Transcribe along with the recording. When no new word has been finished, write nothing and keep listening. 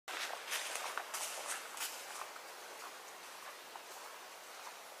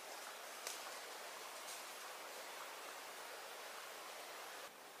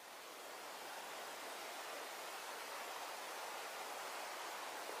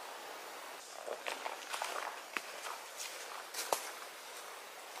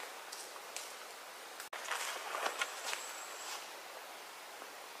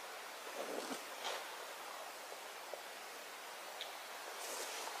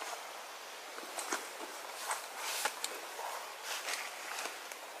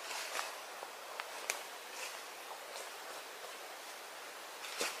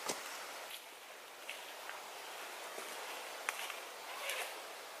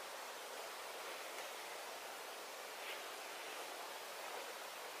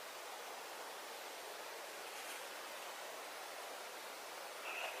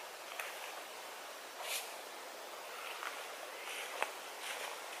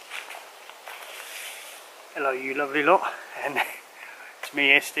Hello you lovely lot, and it's me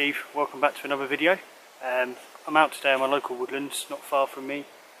here, Steve. Welcome back to another video. I'm out today on my local woodlands, not far from me.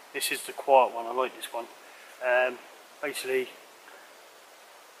 This is the quiet one, I like this one. Basically,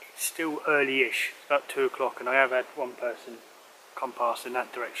 it's still early-ish, it's about 2 o'clock, and I have had one person come past in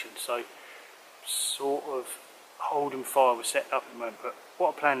that direction, so sort of holding fire was set up at the moment. But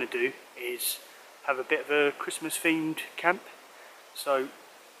what I plan to do is have a bit of a Christmas themed camp, so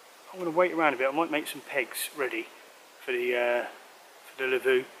I'm going to wait around a bit. I might make some pegs ready for the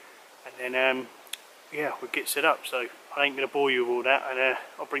Lavvu, and then yeah, we'll get set up. So I ain't going to bore you with all that, and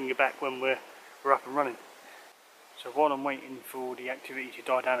I'll bring you back when we're up and running. So while I'm waiting for the activity to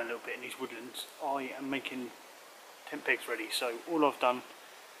die down a little bit in these woodlands, I am making tent pegs ready. So all I've done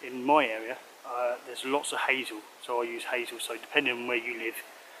in my area, there's lots of hazel, so I use hazel. So depending on where you live,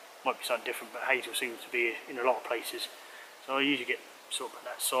 might be something different, but hazel seems to be in a lot of places. So I usually get sort of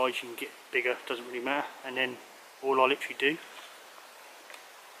that size, you can get bigger, doesn't really matter. And then all I literally do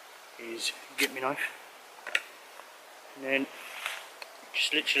is get my knife and then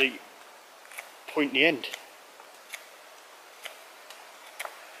just literally point the end.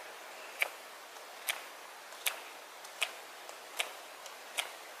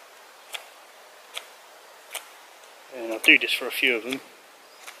 And I'll do this for a few of them.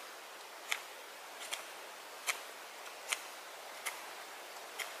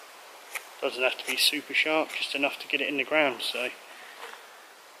 Doesn't have to be super sharp, just enough to get it in the ground. So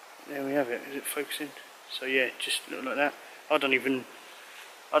there we have it. Is it focusing? So yeah, just look like that. I don't even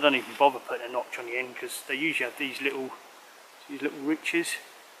bother putting a notch on the end, because they usually have these little riches.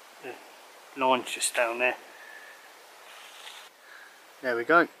 The line's just down there. There we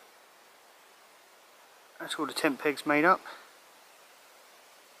go. That's all the tent pegs made up.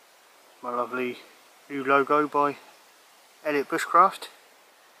 My lovely new logo by Bushcraft.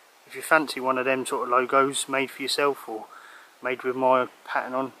 If you fancy one of them sort of logos made for yourself or made with my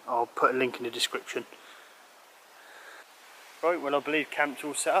pattern on, I'll put a link in the description. Right, well I believe camp's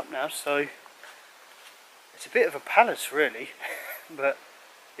all set up now, so it's a bit of a palace really, but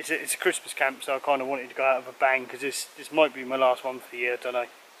it's a Christmas camp, so I kind of wanted to go out with a bang, because this might be my last one for the year, I don't know.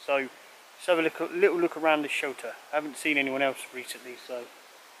 So let's have a little look around this shelter. I haven't seen anyone else recently, so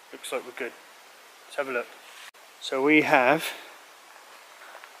looks like we're good. Let's have a look. So we have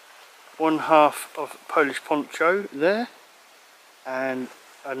one half of Polish poncho there and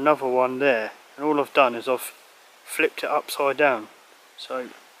another one there, and all I've done is I've flipped it upside down. So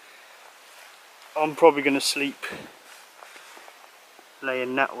I'm probably going to sleep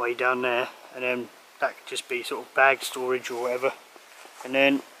laying that way down there, and then that could just be sort of bag storage or whatever. And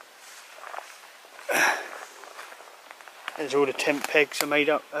then there's all the tent pegs I made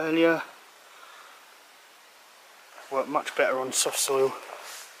up earlier. Work much better on soft soil.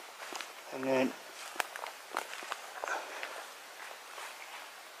 And then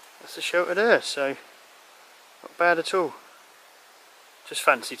that's the shelter there, so not bad at all. Just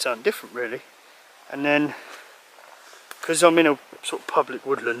fancied something different really. And then, because I'm in a sort of public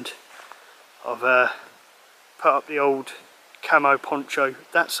woodland, I've put up the old camo poncho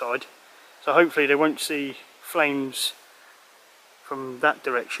that side, so hopefully they won't see flames from that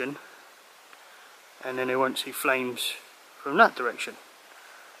direction, and then they won't see flames from that direction.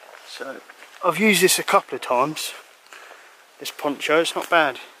 So I've used this a couple of times, this poncho. It's not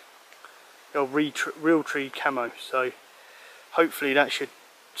bad. The old Realtree camo, so hopefully that should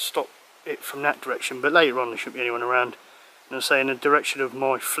stop it from that direction, but later on there shouldn't be anyone around. And I say in the direction of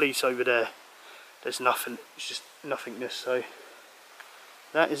my fleece over there, there's nothing, it's just nothingness. So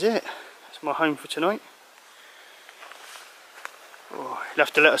that is it. That's my home for tonight. Oh, you'll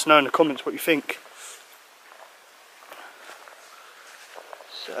have to let us know in the comments what you think.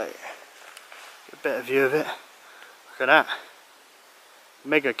 So, get a better view of it. Look at that.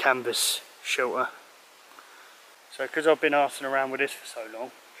 Mega canvas shelter. So because I've been arsing around with this for so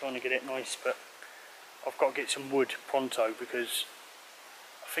long, trying to get it nice, but I've got to get some wood pronto, because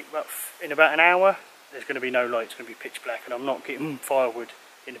I think in about an hour there's going to be no light, it's going to be pitch black, and I'm not getting firewood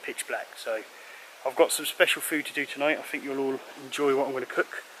in the pitch black. So I've got some special food to do tonight. I think you'll all enjoy what I'm going to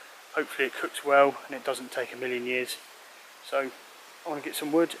cook. Hopefully it cooks well and it doesn't take a million years. So I want to get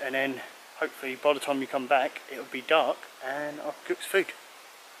some wood, and then hopefully by the time you come back it'll be dark and I'll cook some food.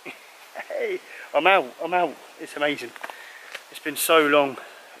 Hey, I'm out. It's amazing. It's been so long,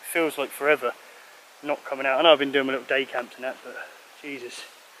 it feels like forever not coming out. I know I've been doing my little day camps and that, but Jesus,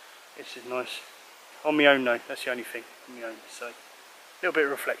 this is nice. On my own though, that's the only thing, on my own. So a little bit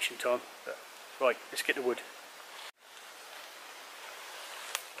of reflection time, but right, let's get the wood.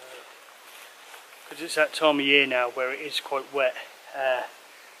 Because it's that time of year now where it is quite wet,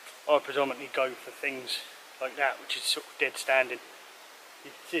 I predominantly go for things like that, which is sort of dead standing. You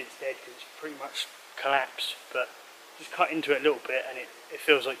can see it's dead because it's pretty much collapsed, but just cut into it a little bit and it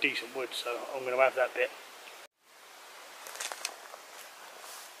feels like decent wood, so I'm going to have that bit.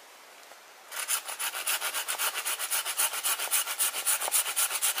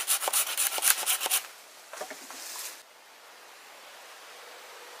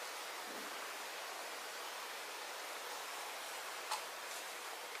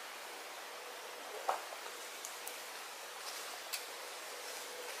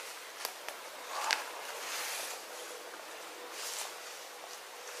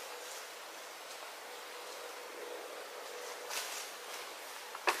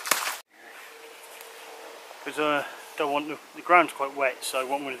 Because I don't want the ground's quite wet, so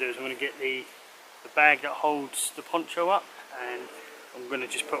what I'm going to do is I'm going to get the bag that holds the poncho up, and I'm going to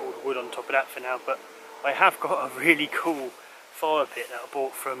just put all the wood on top of that for now. But I have got a really cool fire pit that I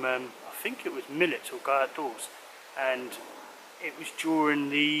bought from I think it was Millets or Guy Outdoors, and it was during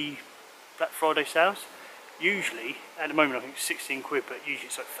the Black Friday sales. Usually at the moment I think it's 16 quid, but usually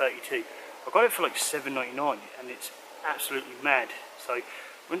it's like 32. I got it for like $7.99 and it's absolutely mad. So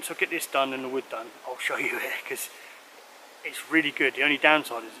once I get this done and the wood done, I'll show you it, because it's really good. The only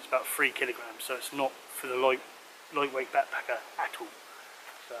downside is it's about 3 kilograms, so it's not for the lightweight backpacker at all.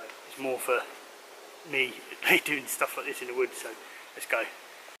 So it's more for me doing stuff like this in the woods. So let's go.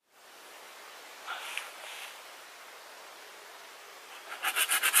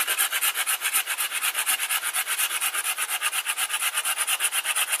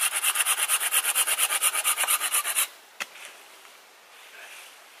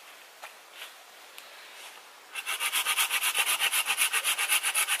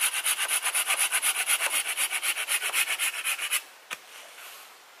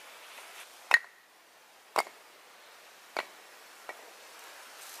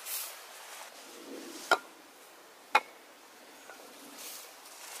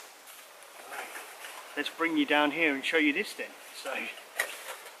 Let's bring you down here and show you this then. So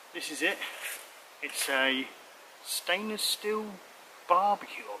this is it. It's a stainless steel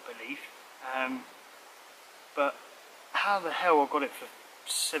barbecue, I believe. But how the hell I got it for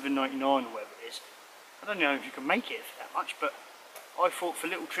 $7.99 or whatever it is, I don't know if you can make it for that much, but I thought for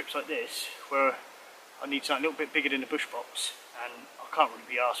little trips like this, where I need something a little bit bigger than a bush box, and I can't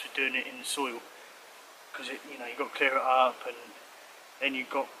really be asked for doing it in the soil, because you know, you've got to clear it up, and then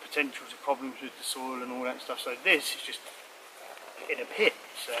you've got potentials of problems with the soil and all that stuff. So this is just in a pit.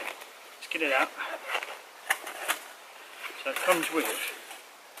 So let's get it out. So it comes with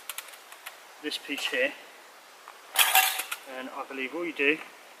this piece here, and I believe all you do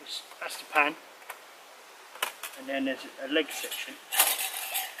is, that's the pan, and then there's a leg section.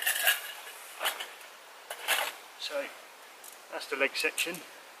 So that's the leg section,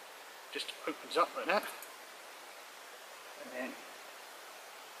 just opens up like that, and then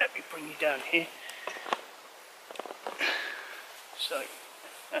let me bring you down here. So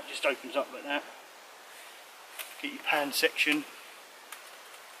that just opens up like that. Get your pan section,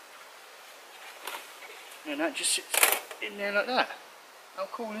 and that just sits in there like that. How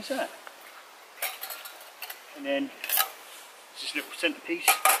cool is that? And then there's this little centrepiece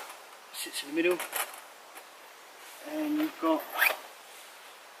that sits in the middle, and you've got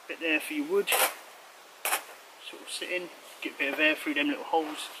a bit there for your wood, sort of sit in, get a bit of air through them little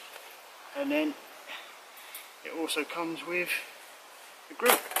holes, and then it also comes with a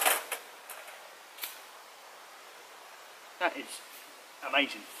grill. That is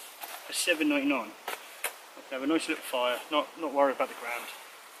amazing. For $7.99, I can have a nice little fire, not worry about the ground.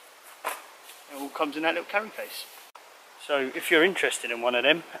 It all comes in that little carry case. So if you're interested in one of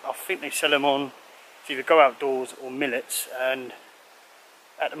them, I think they sell them on either Go Outdoors or Millets, and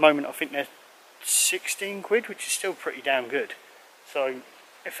at the moment I think they're 16 quid, which is still pretty damn good. So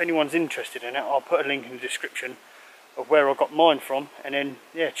if anyone's interested in it, I'll put a link in the description of where I got mine from, and then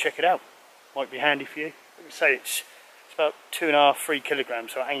yeah, check it out. Might be handy for you. Like I say, it's about 2.5–3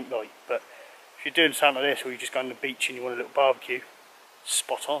 kilograms, so it ain't light. But if you're doing something like this, or you're just going to the beach and you want a little barbecue,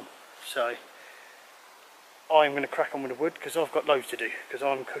 spot on. So I'm going to crack on with the wood, because I've got loads to do, because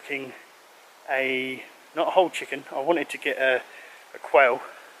I'm cooking not a whole chicken. I wanted to get a quail.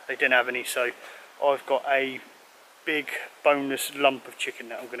 They didn't have any, so I've got a big boneless lump of chicken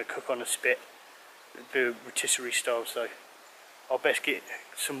that I'm going to cook on a spit, the rotisserie style. So I'll best get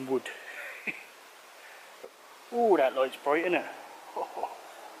some wood. Oh, that light's bright, isn't it?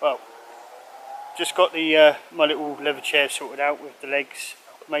 Well, just got the my little leather chair sorted out with the legs.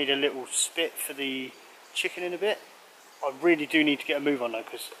 Made a little spit for the chicken in a bit. I really do need to get a move on though,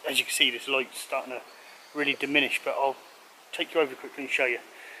 because as you can see, this light's starting to really diminish, but I'll take you over quickly and show you.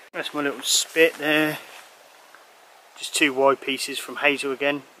 That's my little spit there. just 2 wide pieces from hazel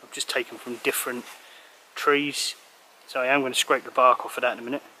again. I've just taken from different trees, so I am going to scrape the bark off of that in a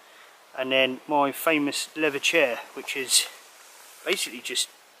minute. And then my famous leather chair, which is basically just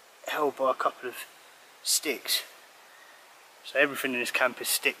held by a couple of sticks. So everything in this camp is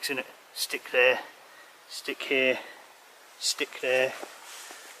sticks, isn't it? Stick there, stick here, stick there,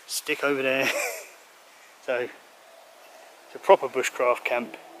 stick over there. So it's a proper bushcraft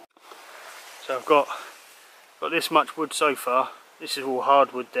camp. So I've got this much wood so far. This is all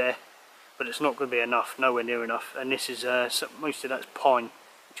hardwood there, but it's not going to be enough, nowhere near enough. And this is most of that's pine,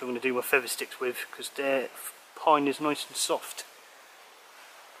 which I'm going to do my feather sticks with, because their pine is nice and soft.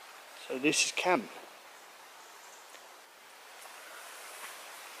 So this is camp.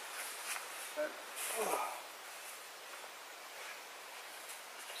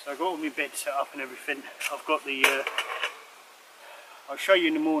 So I've got all my bed set up and everything. I've got the, I'll show you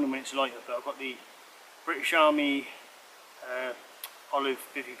in the morning when it's lighter, but I've got the British Army olive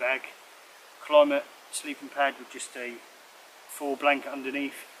bivvy bag, climate sleeping pad with just a 4 blanket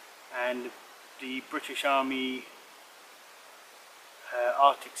underneath, and the British Army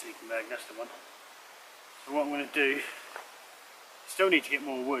Arctic sleeping bag, that's the one. So what I'm going to do, still need to get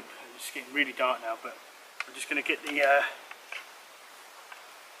more wood, it's getting really dark now, but I'm just going to get the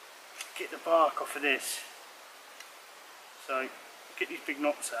bark off of this. So get these big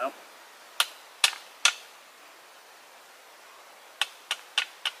knots out.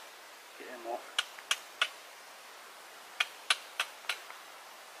 Get them off.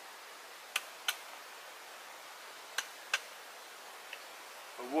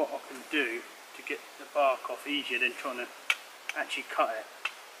 But what I can do to get the bark off easier than trying to actually cut it,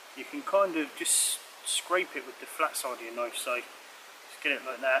 you can kind of just scrape it with the flat side of your knife. So just get it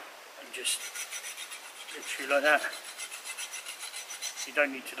like that and just literally like that. You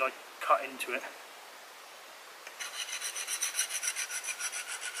don't need to like cut into it.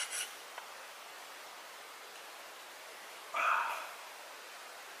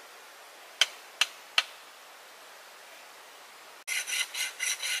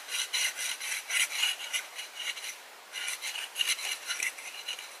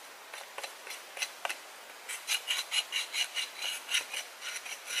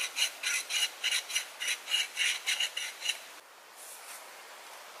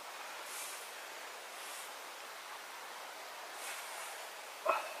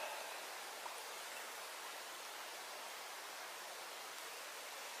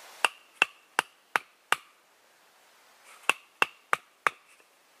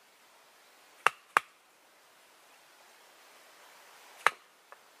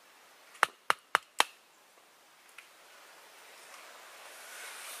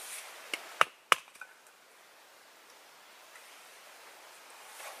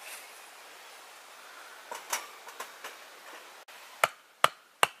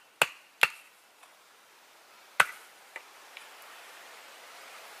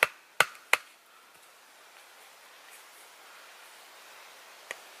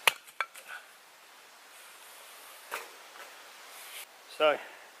 So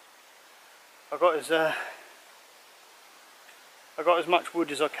I got as much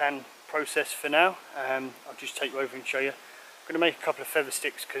wood as I can process for now. I'll just take you over and show you. I'm going to make a couple of feather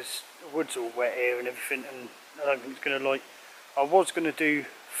sticks because the wood's all wet here and everything, and I don't think it's going to like. I was going to do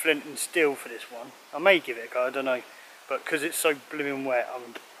flint and steel for this one. I may give it a go, I don't know, but because it's so blooming wet,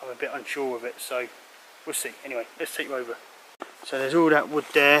 I'm a bit unsure of it. So we'll see. Anyway, let's take you over. So there's all that wood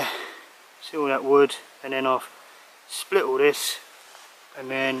there. See all that wood, and then I've split all this. And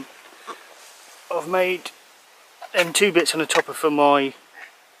then I've made them 2 bits on the top for my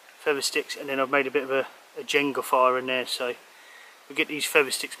feather sticks, and then I've made a bit of a Jenga fire in there. So we'll get these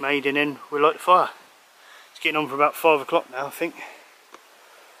feather sticks made and then we'll light the fire. It's getting on for about 5 o'clock now, I think.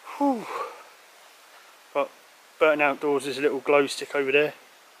 Whew. Got Burton Outdoors, there's a little glow stick over there.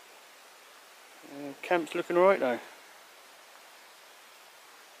 Camp's looking alright though.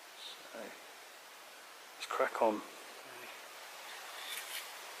 So let's crack on.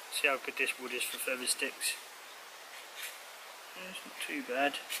 See how good this wood is for feather sticks. It's not too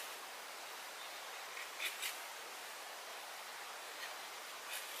bad.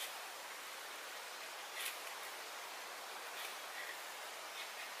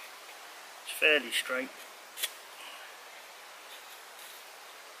 It's fairly straight.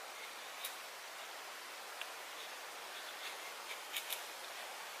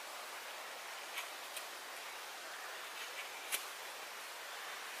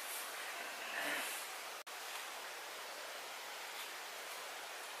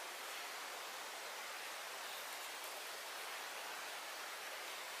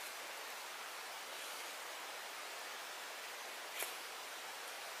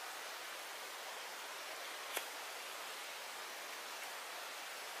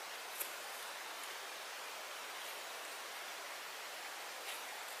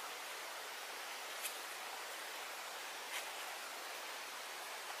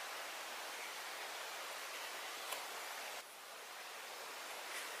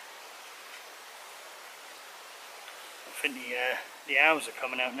 think the owls are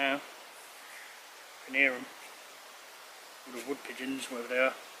coming out now. I can hear them. Or the wood pigeons, wherever they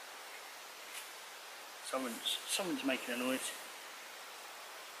are. Someone's making a noise.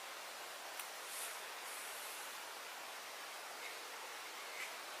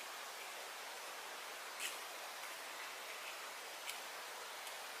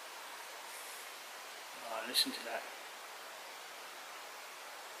 Oh, listen to that.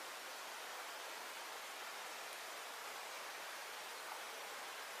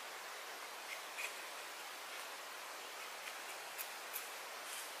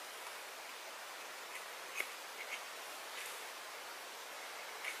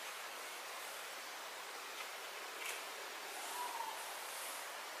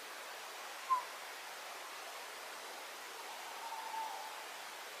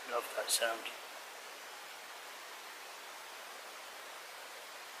 Love that sound.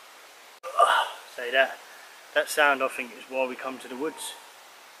 Say that sound, I think, is why we come to the woods.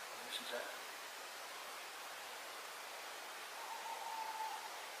 Listen to that.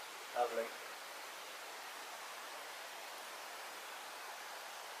 Lovely.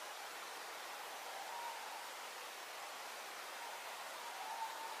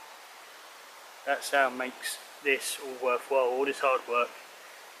 That sound makes this all worthwhile, all this hard work.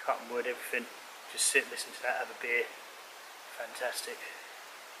 Cutting wood, everything. Just sit, listen to that, have a beer. Fantastic.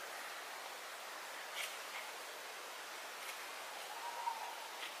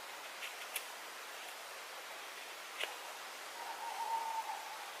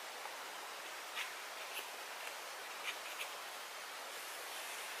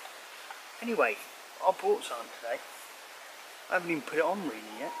 Anyway, I bought some today. I haven't even put it on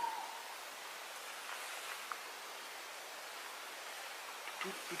really yet.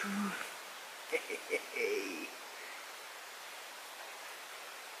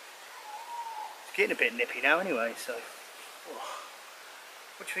 It's getting a bit nippy now anyway, so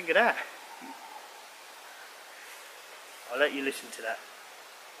what do you think of that? I'll let you listen to that.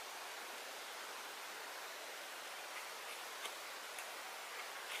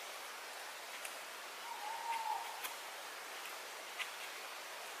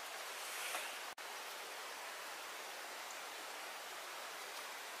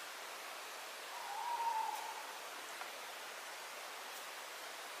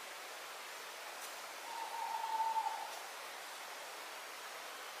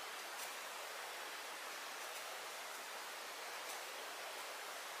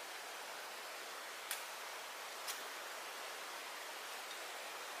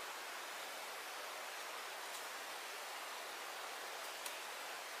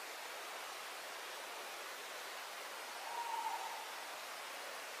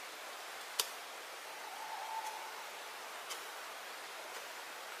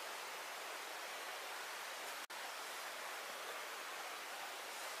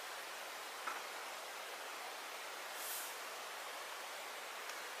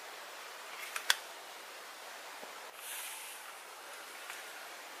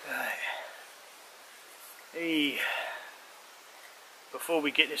 Hey, before we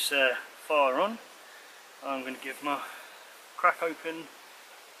get this fire on, I'm going to give my crack open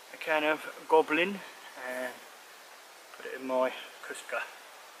a can of Goblin and put it in my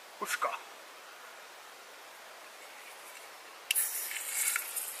Bushcraft.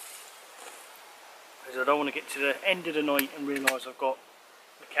 Because I don't want to get to the end of the night and realise I've got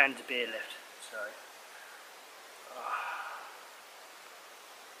the cans of beer left. So,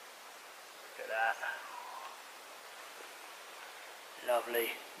 look at that. Lovely.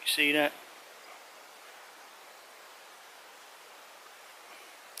 You see that?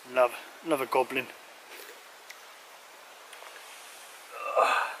 Love a Goblin.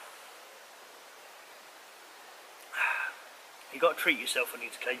 You got to treat yourself on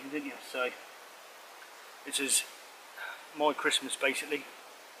these occasions, didn't you? So this is my Christmas basically,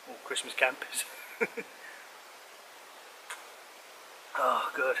 or Christmas campers.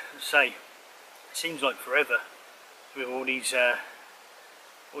 Oh, good. Say, it seems like forever with all these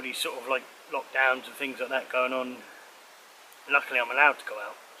sort of like lockdowns and things like that going on. Luckily, I'm allowed to go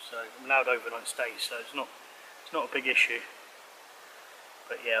out, so I'm allowed overnight stays, so it's not a big issue.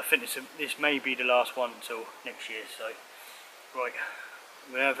 But yeah, I think this may be the last one until next year. So right,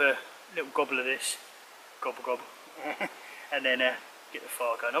 I'm gonna have a little gobble of this, gobble gobble, and then get the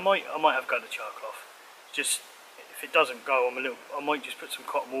fire going. I might have a go at the charcoal off. Just if it doesn't go, I might just put some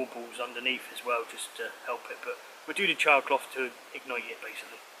cotton wool balls underneath as well, just to help it. But we'll do the charcoal off to ignite it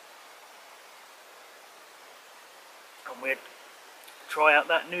basically. And we'll try out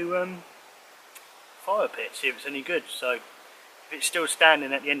that new fire pit, see if it's any good. So if it's still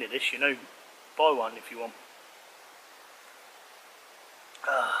standing at the end of this, you know, buy one if you want.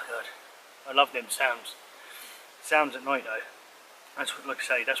 Oh god, I love them sounds. Sounds at night though. That's what, like I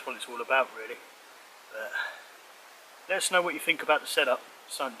say, that's what it's all about really. But let us know what you think about the setup.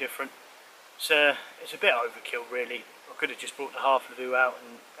 Something different. It's a bit overkill really. I could have just brought the half Lavvu out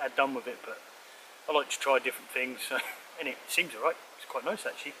and had done with it, but I like to try different things. So, and it seems alright. It's quite nice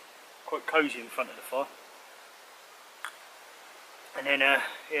actually. Quite cosy in front of the fire. And then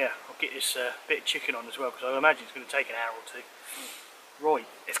yeah, I'll get this bit of chicken on as well, because I imagine it's going to take an hour or two. Right,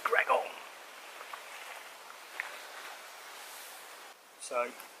 let's crack on. So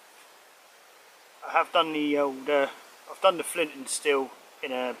I have done the old, I've done the flint and steel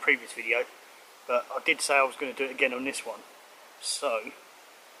in a previous video, but I did say I was going to do it again on this one. So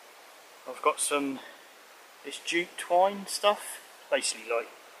I've got this jute twine stuff, basically like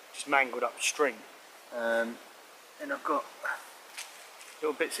just mangled up string, and I've got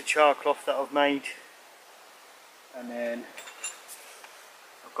little bits of char cloth that I've made, and then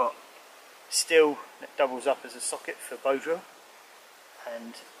I've got steel that doubles up as a socket for bow drill,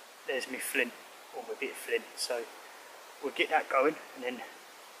 and there's my flint, or my bit of flint. So we'll get that going, and then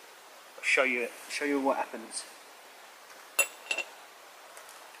I'll show you what happens.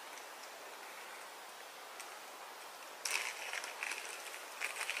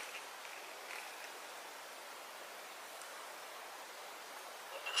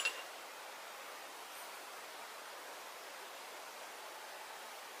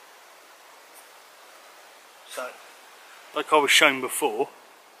 So, like I was shown before,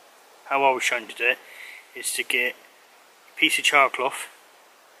 how I was shown to do it is to get a piece of char cloth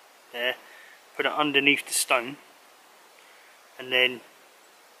there, put it underneath the stone, and then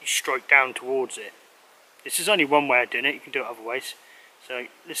you strike down towards it. This is only one way of doing it, you can do it other ways. So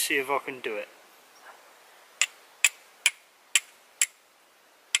let's see if I can do it.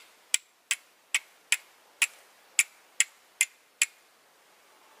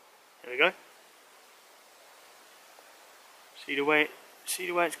 There we go. See the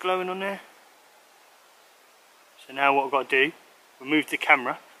way it's glowing on there? So now what I've got to do, remove the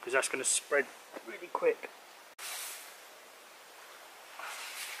camera, because that's going to spread really quick.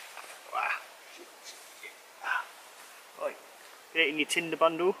 Right, get it in your tinder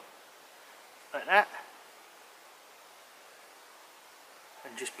bundle, like that,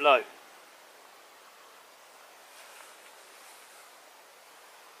 and just blow.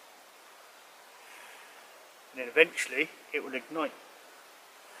 And then eventually it will ignite.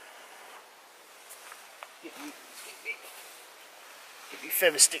 Get your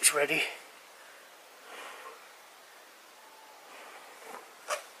feather sticks ready.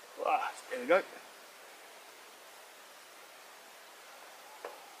 There we go.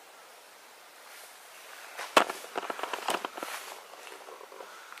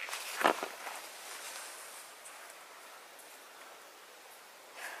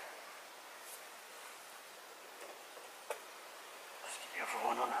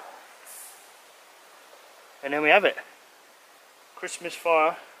 And then we have it. Christmas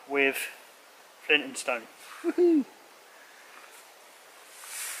fire with flint and stone. Woohoo!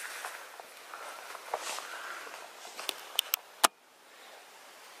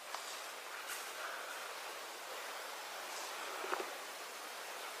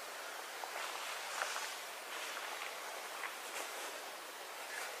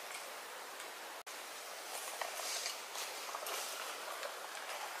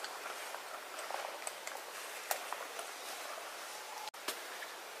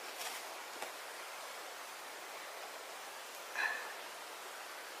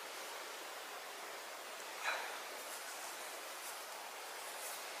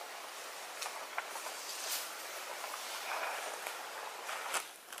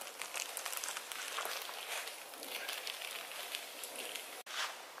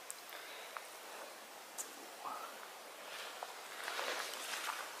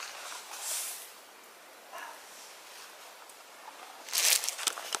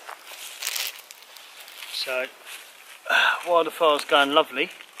 So while the fire's going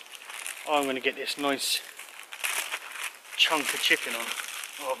lovely, I'm going to get this nice chunk of chicken on.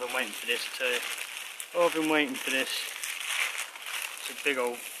 Oh, I've been waiting for this too. Oh, I've been waiting for this. It's a big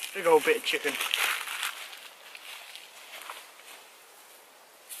old bit of chicken.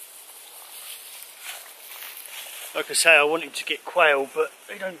 Like I say, I wanted to get quail, but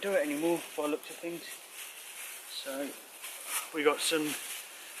they don't do it anymore by the looks of things. So we got some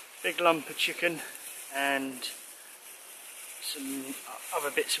big lump of chicken and some other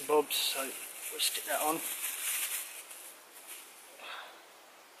bits and bobs, so we'll stick that on.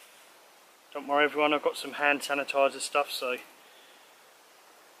 Don't worry everyone, I've got some hand sanitizer stuff, so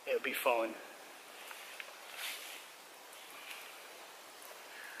it'll be fine.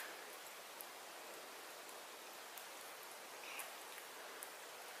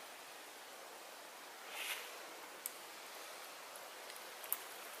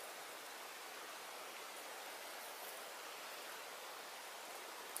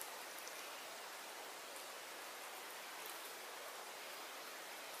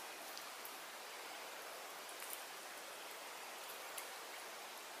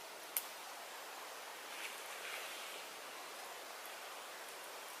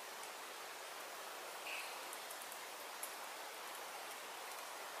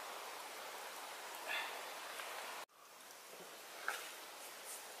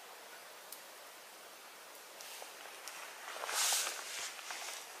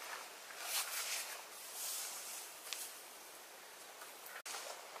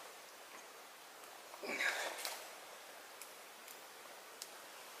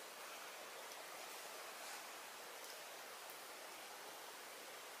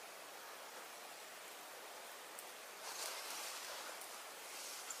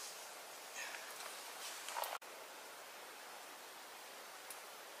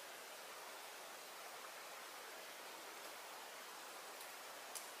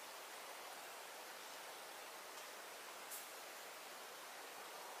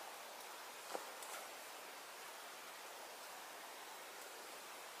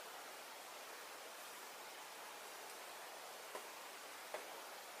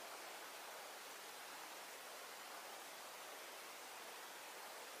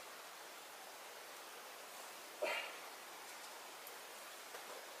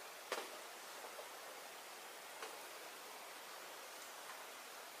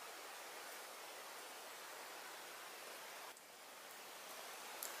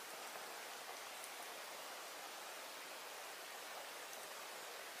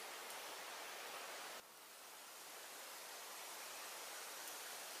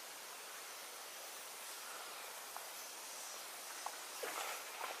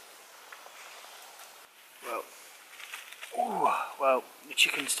 well, the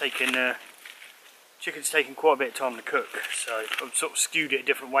chicken's taken quite a bit of time to cook, so I've sort of skewed it a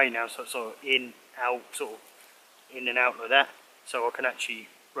different way now, so it's sort of in, out, sort of in and out like that, so I can actually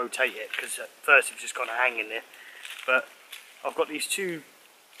rotate it, because at first it was just kind of hanging there. But I've got these two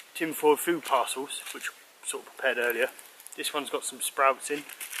tinfoil food parcels, which I sort of prepared earlier. This one's got some sprouts in,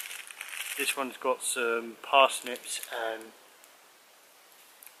 this one's got some parsnips and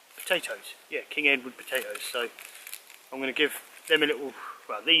potatoes, yeah, King Edward potatoes. So I'm going to give them a little,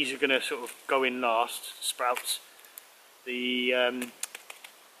 well, these are going to sort of go in last, sprouts. The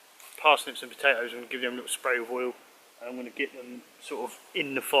parsnips and potatoes, I'm going to give them a little spray of oil, and I'm going to get them sort of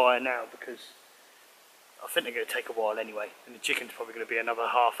in the fire now, because I think they're going to take a while anyway, and the chicken's probably going to be another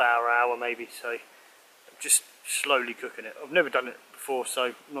half hour, hour maybe, so I'm just slowly cooking it. I've never done it before, so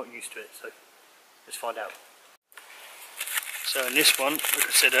I'm not used to it, so let's find out. So in this one, like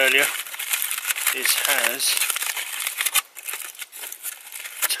I said earlier, this has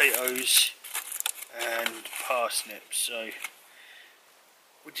potatoes and parsnips, so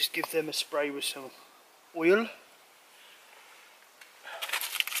we'll just give them a spray with some oil.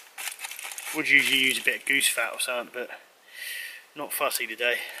 Would usually use a bit of goose fat or something, but not fussy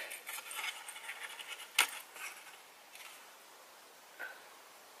today.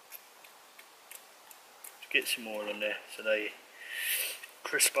 Get some oil in there so they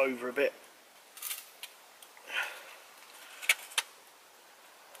crisp over a bit.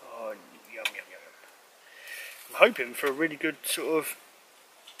 Oh, yum, yum, yum. I'm hoping for a really good sort of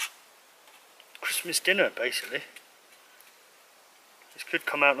Christmas dinner, basically. This could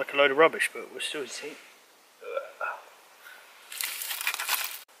come out like a load of rubbish, but we'll still see.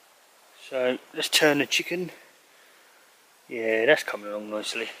 So let's turn the chicken. Yeah, that's coming along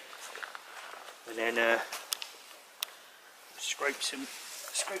nicely. And then scrape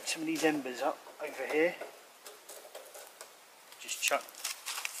some of these embers up over here. Just chuck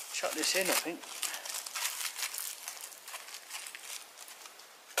this in, I think.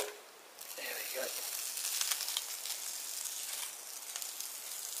 There we go.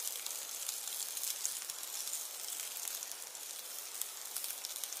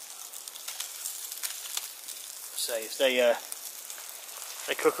 So if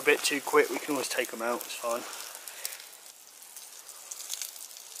they cook a bit too quick, we can always take them out, it's fine.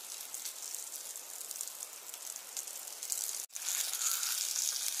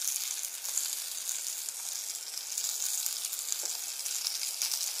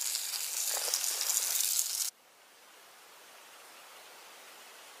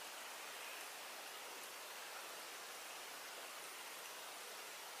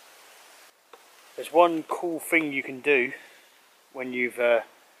 There's one cool thing you can do when you've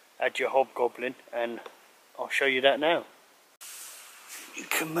had your hobgoblin, and I'll show you that now. You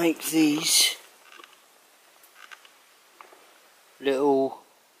can make these little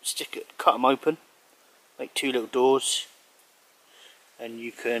cut them open, make two little doors, and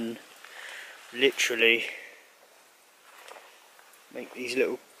you can literally make these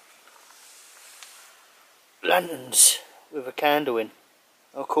little lanterns with a candle in.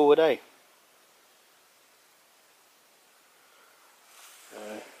 How cool are they?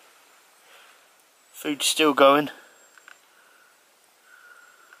 Food's still going.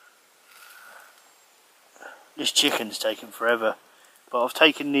 This chicken's taking forever, but I've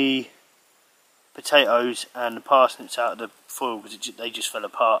taken the potatoes and the parsnips out of the foil because they just fell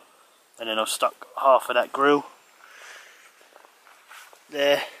apart, and then I've stuck half of that grill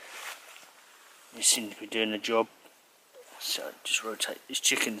there. It seems to be doing the job, so just rotate. This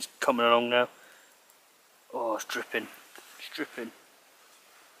chicken's coming along now. Oh, it's dripping, it's dripping.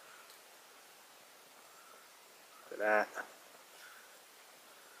 Look at that.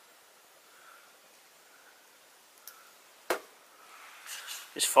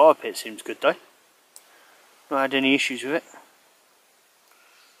 This fire pit seems good though. Not had any issues with it.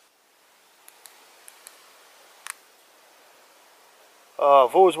 Oh,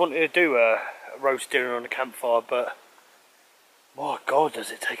 I've always wanted to do a roast dinner on a campfire, but my God,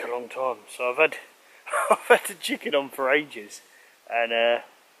 does it take a long time. So I've had the chicken on for ages, and I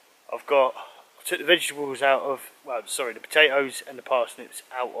took the vegetables out of, the potatoes and the parsnips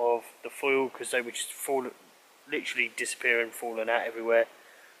out of the foil because they were just literally disappearing, falling out everywhere.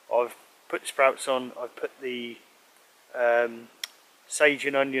 I've put the sprouts on, I've put the sage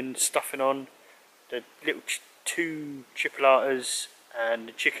and onion stuffing on, the little two chipolatas, and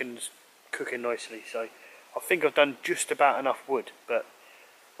the chicken's cooking nicely. So I think I've done just about enough wood, but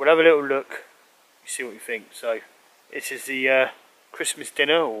we'll have a little look, you see what you think. So this is the Christmas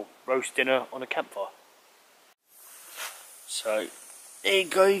dinner or roast dinner on a campfire. So there you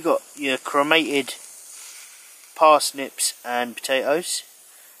go, you got your cremated parsnips and potatoes.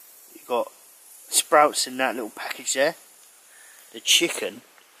 You've got sprouts in that little package there. The chicken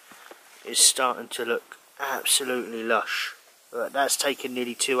is starting to look absolutely lush. That's taken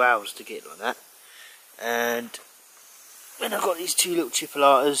nearly 2 hours to get like that. And then I've got these 2 little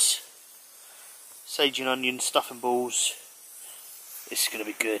chipolatas, sage and onion stuffing balls. This is going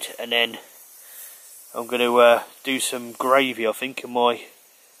to be good. And then I'm going to do some gravy, I think, in my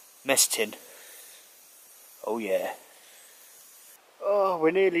mess tin. Oh yeah. Oh, we're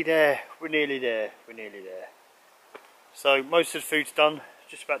nearly there. We're nearly there. We're nearly there. So most of the food's done.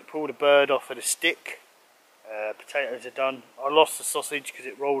 Just about to pull the bird off of the stick. Potatoes are done. I lost the sausage because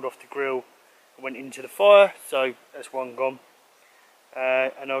it rolled off the grill and went into the fire, so that's one gone.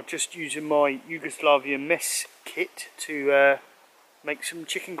 And I'm just using my Yugoslavian mess kit to make some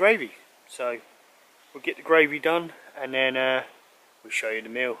chicken gravy. So we'll get the gravy done and then we'll show you the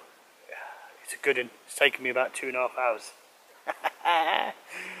meal. It's a good one. It's taken me about 2.5 hours.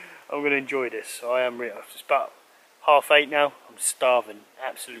 I'm going to enjoy this. I am really. It's about 8:30 now. I'm starving,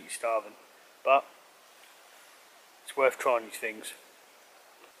 absolutely starving. But it's worth trying these things.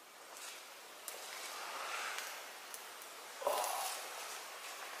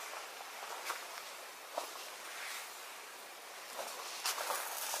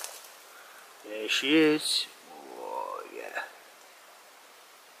 There she is. Oh yeah.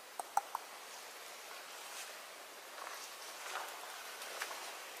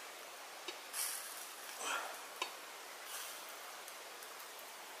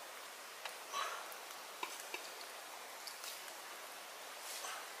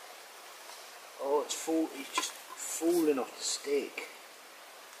 Oh, it's just falling off the stick.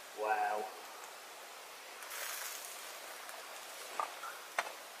 Wow.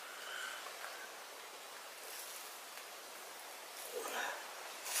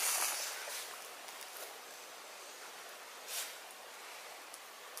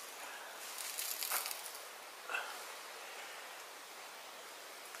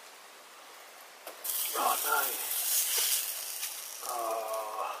 Oh no.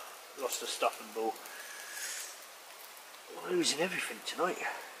 Oh, lost the stuffing ball. I'm losing everything tonight.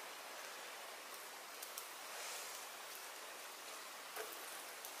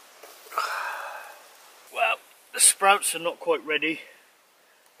 Well, the sprouts are not quite ready,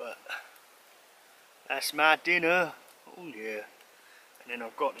 but that's my dinner. Oh yeah. And then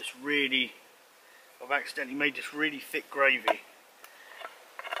I've got this I've accidentally made this really thick gravy.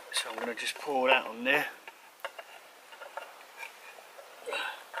 So I'm going to just pour that on there.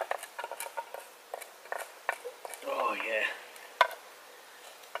 Oh yeah.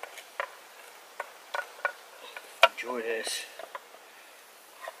 Enjoy this.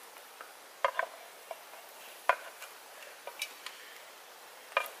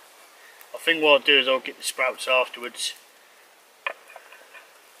 I think what I'll do is I'll get the sprouts afterwards.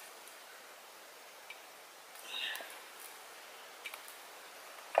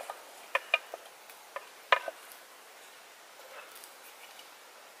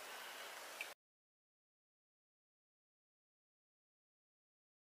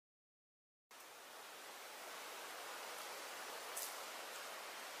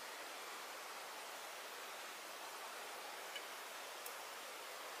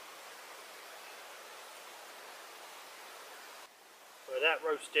 Well, that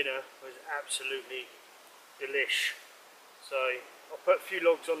roast dinner was absolutely delish. So I'll put a few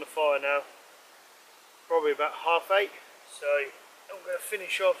logs on the fire now, probably about 8:30. So I'm going to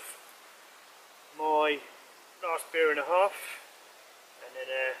finish off my last beer and a half and then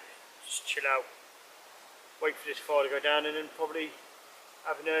just chill out, wait for this fire to go down and then probably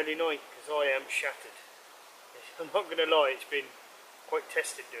have an early night because I am shattered. I'm not going to lie, it's been quite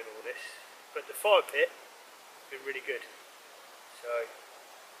tested doing all this, but the fire pit has been really good. So,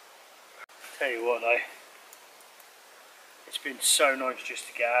 tell you what though, it's been so nice just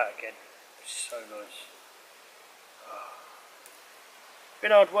to get out again. It's so nice. Oh. It's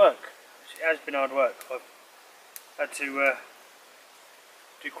been hard work. It has been hard work. I've had to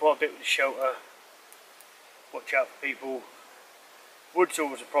do quite a bit with the shelter, watch out for people. Wood's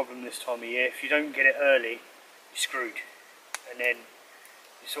always a problem this time of year. If you don't get it early, you're screwed. And then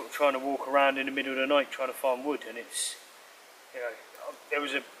you're sort of trying to walk around in the middle of the night trying to find wood, and it's, you know, there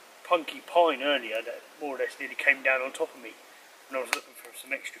was a punky pine earlier that more or less nearly came down on top of me when I was looking for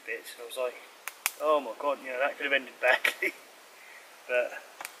some extra bits, and I was like, oh my god, you know, that could have ended badly. But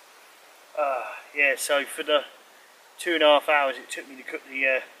yeah, so for the 2.5 hours it took me to cook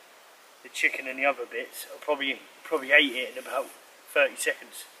the chicken and the other bits, I probably ate it in about 30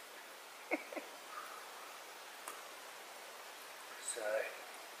 seconds. So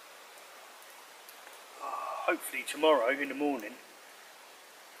hopefully tomorrow in the morning,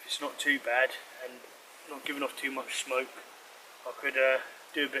 if it's not too bad and not giving off too much smoke, I could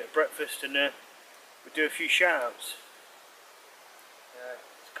do a bit of breakfast and we'll do a few shout outs. There's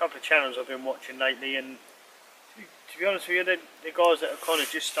a couple of channels I've been watching lately, and to be honest with you, they're guys that have kind of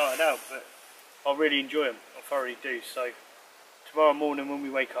just started out, but I really enjoy them. I thoroughly do. So tomorrow morning when we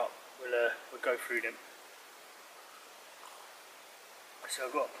wake up, we'll go through them. So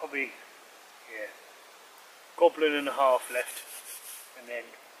I've got probably goblin and a half left, and then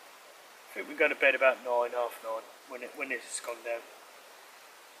I think we go to bed about 9, half 9 when this has gone down.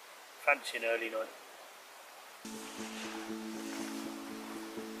 Fancy an early night.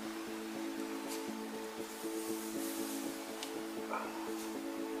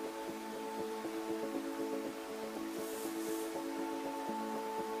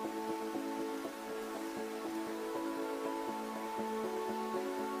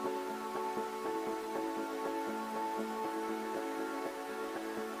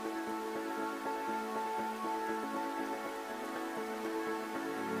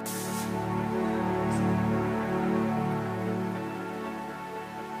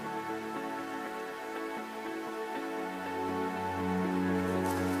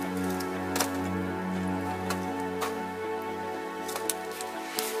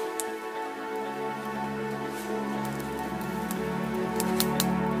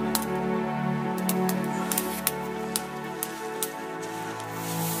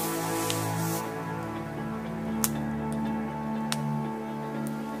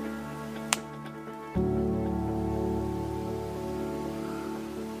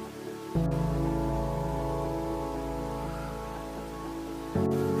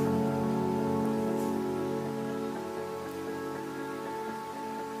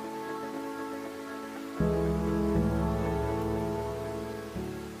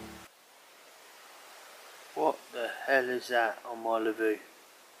 What the hell is that on my Lavvu?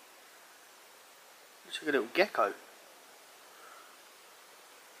 Looks like a little gecko.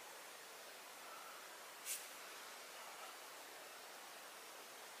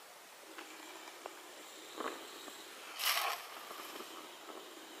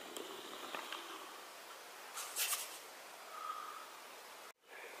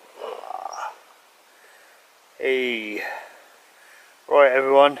 Hey, right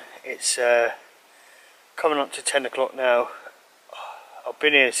everyone, it's coming up to 10 o'clock now. I've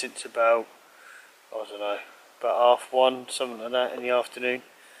been here since about, I don't know, about 1:30, something like that in the afternoon.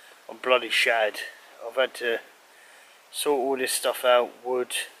 I'm bloody shattered. I've had to sort all this stuff out,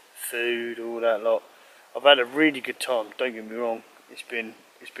 wood, food, all that lot. I've had a really good time, don't get me wrong. It's been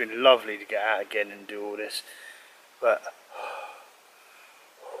lovely to get out again and do all this, but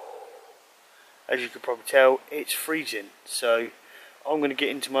as you can probably tell, it's freezing. So I'm going to get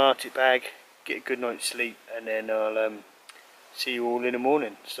into my Arctic bag, get a good night's sleep, and then I'll see you all in the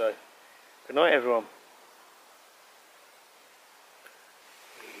morning. So good night everyone.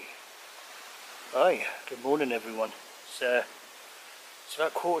 Hi, good morning everyone. It's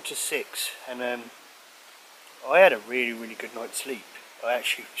about 5:45, and I had a really good night's sleep. I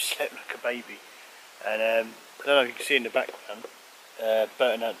actually slept like a baby, and I don't know if you can see in the background,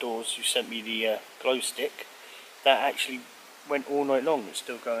 Burton Outdoors, who sent me the glow stick, that actually went all night long. It's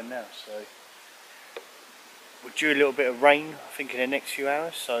still going now. So we're due a little bit of rain, I think, in the next few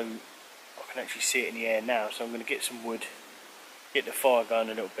hours, so I can actually see it in the air now. So I'm going to get some wood, get the fire going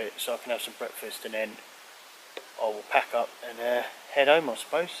a little bit so I can have some breakfast, and then I will pack up and head home, I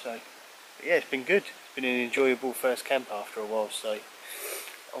suppose. So but yeah, it's been good. It's been an enjoyable first camp after a while, so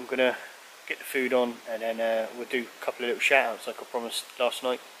I'm going to get the food on, and then we'll do a couple of little shout outs like I promised last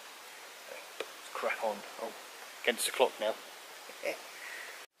night. Let's crack on. Oh, against the clock now.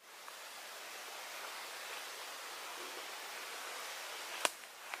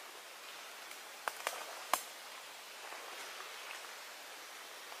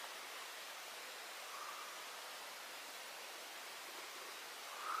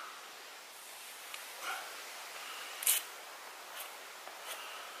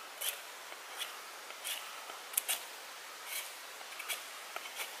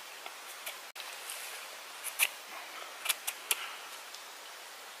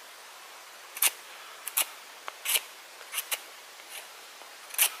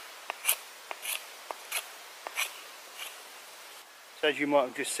 So as you might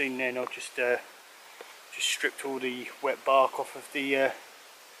have just seen then, I've just stripped all the wet bark off of the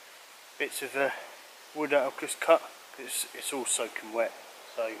bits of wood that I've just cut. It's all soaking wet.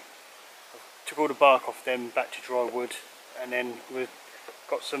 So I took all the bark off them back to dry wood, and then we've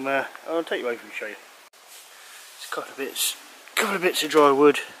got some, I'll take you over and show you. Just a couple of bits of dry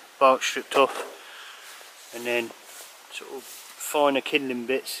wood, bark stripped off. and then sort of finer kindling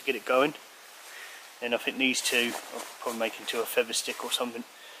bits to get it going. Then I think these two I'll probably make into a feather stick or something.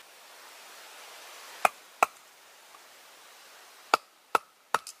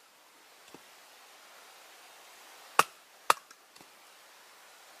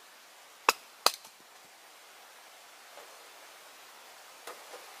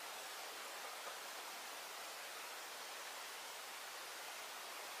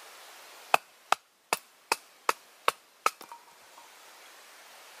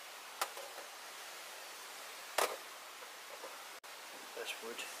 That's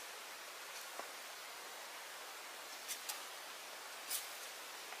wood.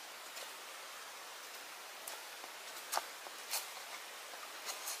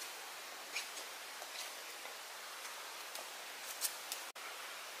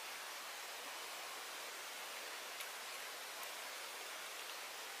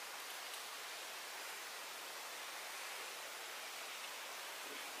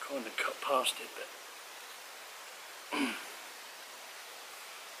 Kind of cut past it, but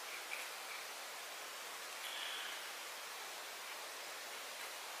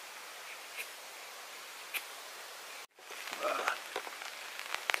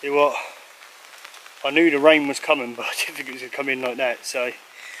see what? I knew the rain was coming, but I didn't think it was going to come in like that. So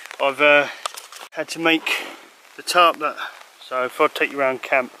I've had to make the tarp that. So if I take you around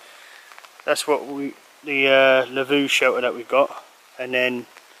camp, that's what the Lavvu shelter that we got. And then,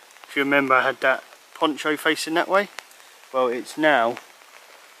 if you remember, I had that poncho facing that way. Well, it's now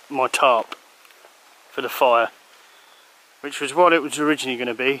my tarp for the fire, which was what it was originally going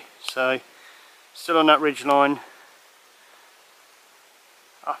to be. So still on that ridge line,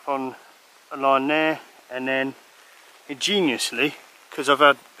 up on a line there, and then ingeniously, because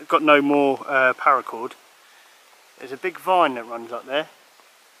I've got no more paracord, there's a big vine that runs up there,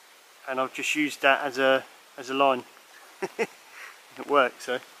 and I've just used that as a line. It works.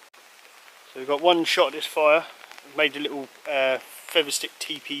 So we've got one shot at this fire. We've made a little feather stick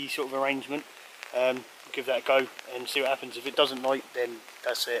teepee sort of arrangement. Give that a go and see what happens. If it doesn't light, then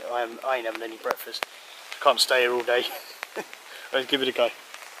that's it. I ain't having any breakfast. Can't stay here all day. Let's give it a go.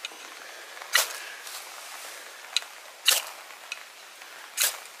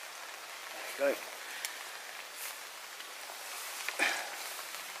 There we go.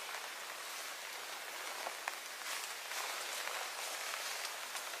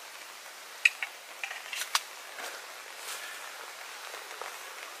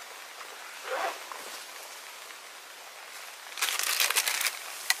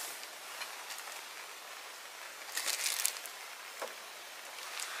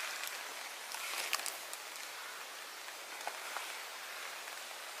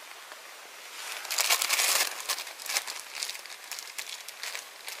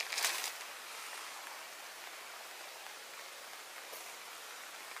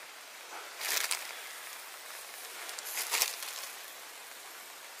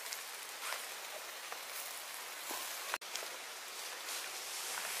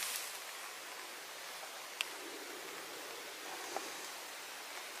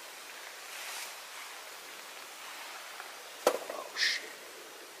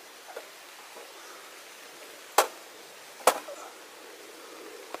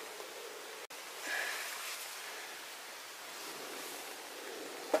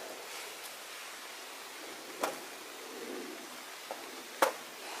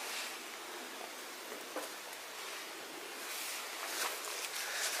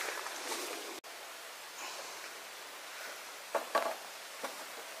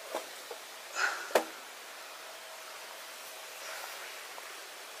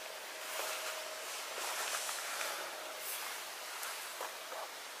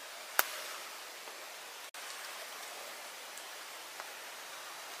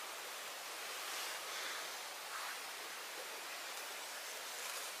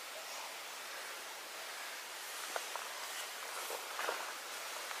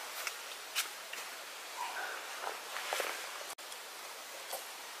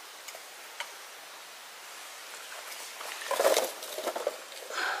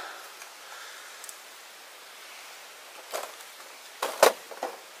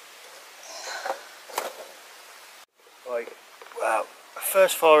 Right, wow,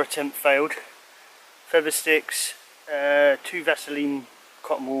 first fire attempt failed. Feather sticks, 2 Vaseline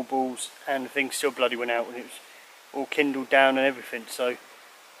cotton wool balls, and the thing still bloody went out when it was all kindled down and everything. So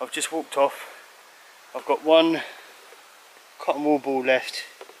I've just walked off. I've got 1 cotton wool ball left,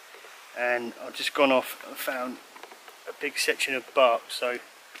 and I've just gone off and found a big section of bark. So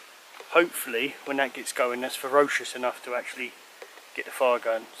hopefully when that gets going, that's ferocious enough to actually get the fire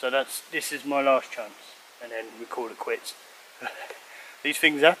going. So this is my last chance. and then we call it quits. These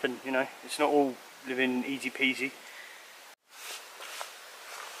things happen, you know, it's not all living easy peasy.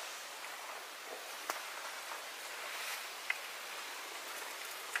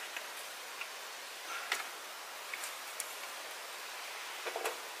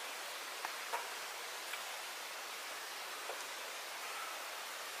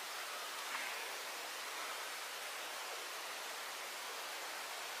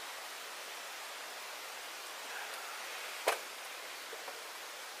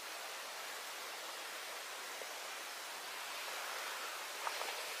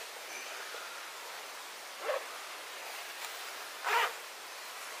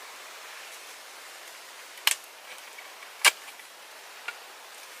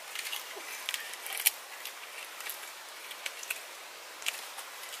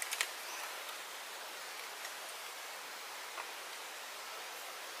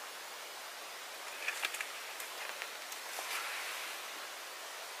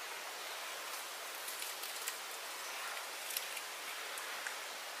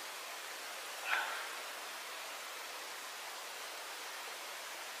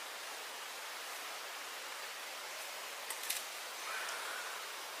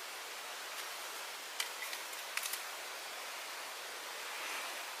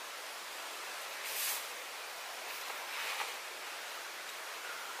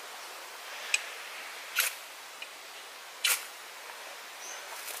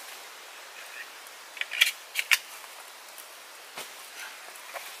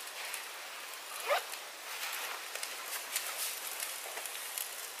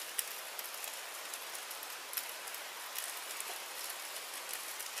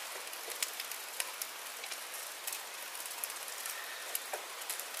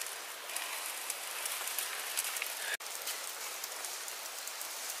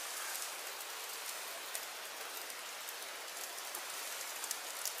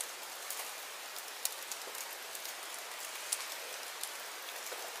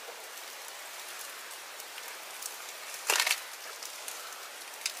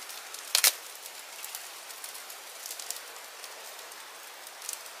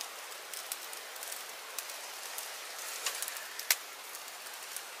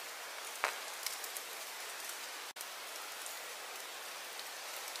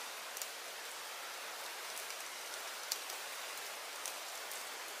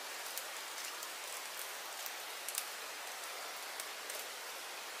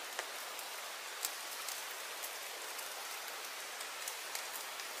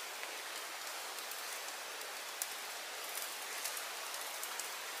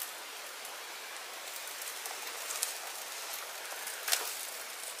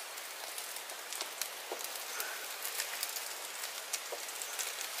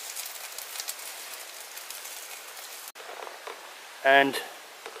 And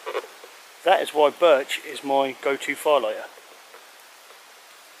that is why birch is my go-to firelighter.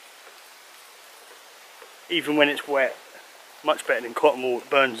 Even when it's wet, much better than cotton wool, it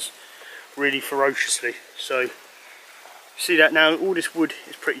burns really ferociously. So, see that now, all this wood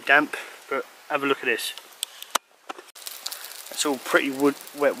is pretty damp, but have a look at this. That's all pretty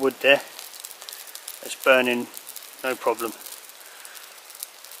wet wood there. It's burning, no problem.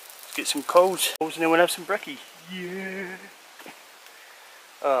 Let's get some coals and then we'll have some brekkie. Yeah!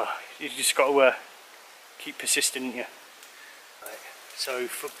 Oh, you just got to keep persisting, haven't you? Right. So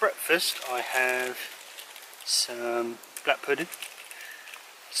for breakfast I have some black pudding,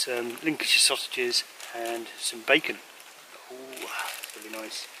 some Lincolnshire sausages and some bacon. Oh, that's really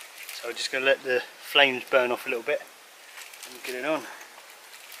nice. So I'm just going to let the flames burn off a little bit and get it on.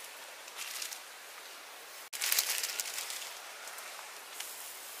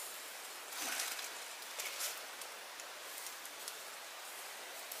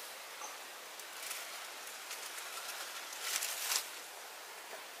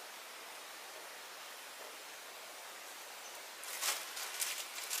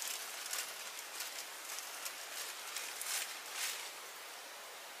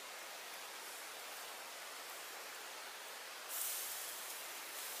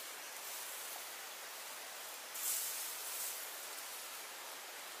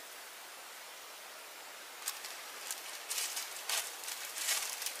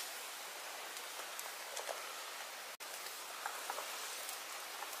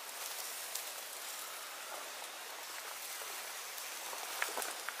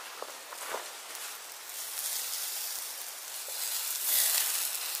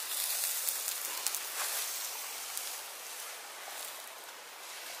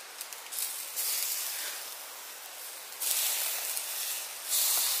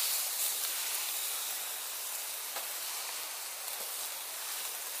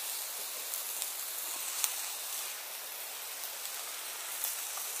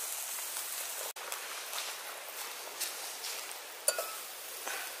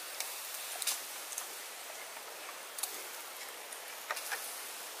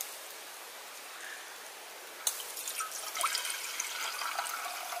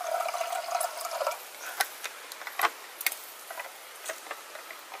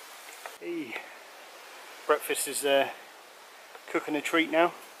 breakfast is cooking a treat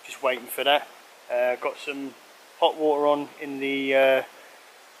now, just waiting for that. Got some hot water on in the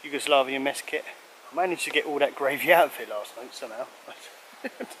Yugoslavian mess kit. I managed to get all that gravy out of it last night somehow.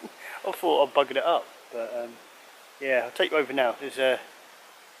 I thought I buggered it up, but yeah, I'll take you over now. There's a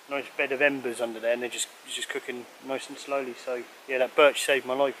nice bed of embers under there and they're just cooking nice and slowly. So yeah, that birch saved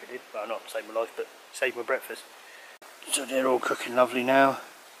my life, it did. Well, not saved my life, but saved my breakfast. So they're all cooking lovely now.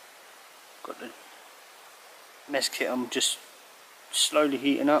 Got the mess kit, I'm just slowly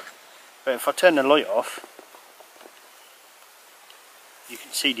heating up. But if I turn the light off, you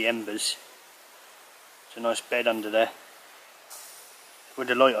can see the embers. It's a nice bed under there. With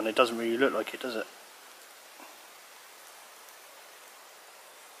the light on, it doesn't really look like it, does it?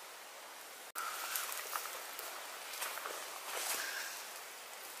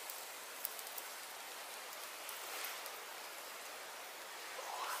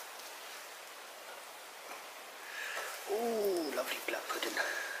 Oh, lovely black pudding.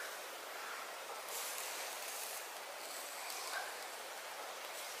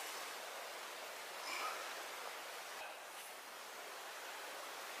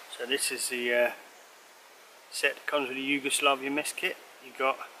 So this is the set that comes with the Yugoslavian mess kit. You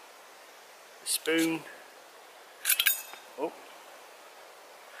got a spoon, oh,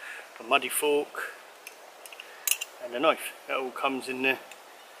 a muddy fork, and a knife. That all comes in the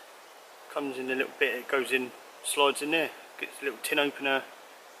little bit. It goes in, slides in there. Gets a little tin opener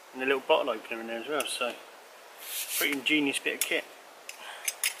and a little bottle opener in there as well. So pretty ingenious bit of kit.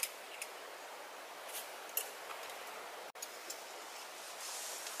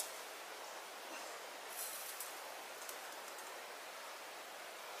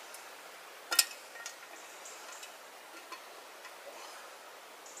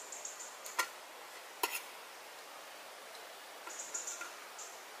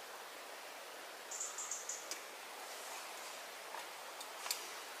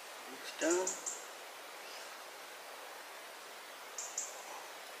 Done.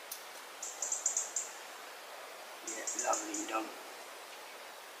 Yeah, lovely done.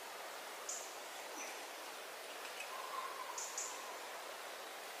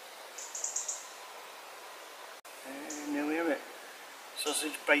 And there we have it.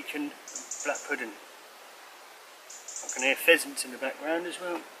 Sausage, bacon, and black pudding. I can hear pheasants in the background as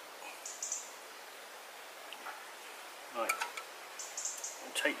well. Right.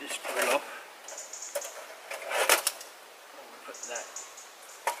 Take this grill off. I'll put that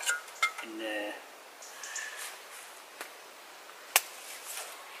in there.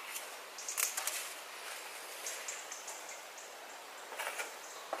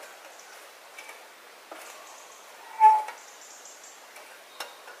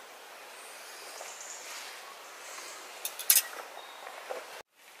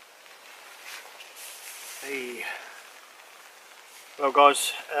 Hey. Well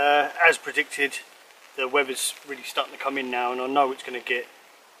guys, as predicted, the weather's really starting to come in now and I know it's going to get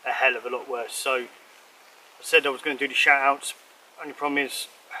a hell of a lot worse. So I said I was going to do the shout outs. Only problem is,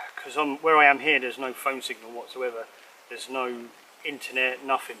 because where I am here, there's no phone signal whatsoever. There's no internet,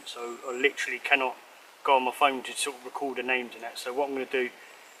 nothing. So I literally cannot go on my phone to sort of record the names and that. So what I'm going to do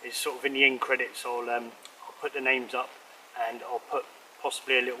is sort of in the end credits, I'll put the names up and I'll put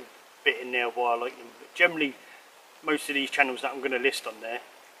possibly a little bit in there why I like them. But generally, most of these channels that I'm going to list on there,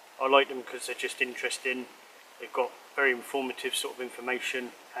 I like them because they're just interesting. They've got very informative sort of information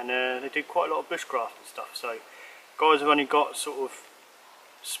and they do quite a lot of bushcraft and stuff. So guys have only got sort of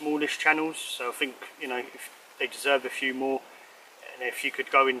smallish channels, so I think, you know, if they deserve a few more. And if you could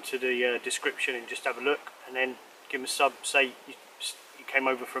go into the description and just have a look and then give them a sub, say you came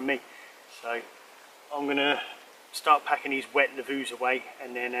over from me. So I'm going to start packing these wet Lavvus away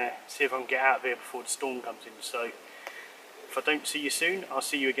and then see if I can get out of here before the storm comes in. So if I don't see you soon, I'll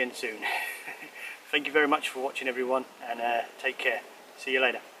see you again soon. Thank you very much for watching everyone, and take care. See you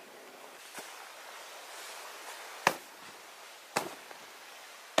later.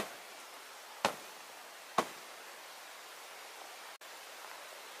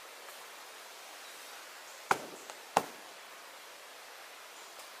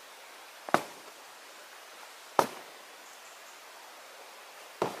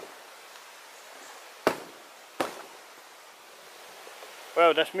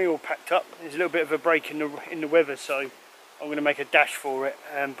 Well, that's me all packed up. There's a little bit of a break in the weather, so I'm going to make a dash for it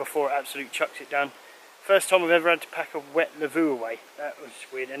before it absolutely chucks it down. First time I've ever had to pack a wet Lavvu away. That was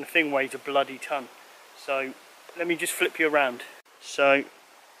weird, and the thing weighs a bloody ton. So let me just flip you around. So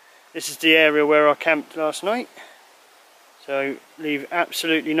this is the area where I camped last night. So leave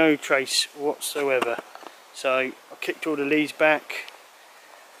absolutely no trace whatsoever. So I kicked all the leaves back.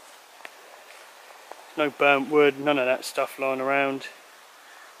 no burnt wood, none of that stuff lying around.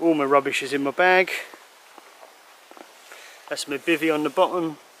 All my rubbish is in my bag. That's my bivvy on the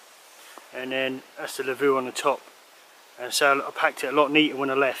bottom, and then that's the Lavvu on the top. And so I packed it a lot neater when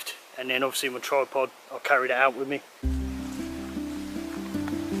I left, and then obviously my tripod, I carried it out with me.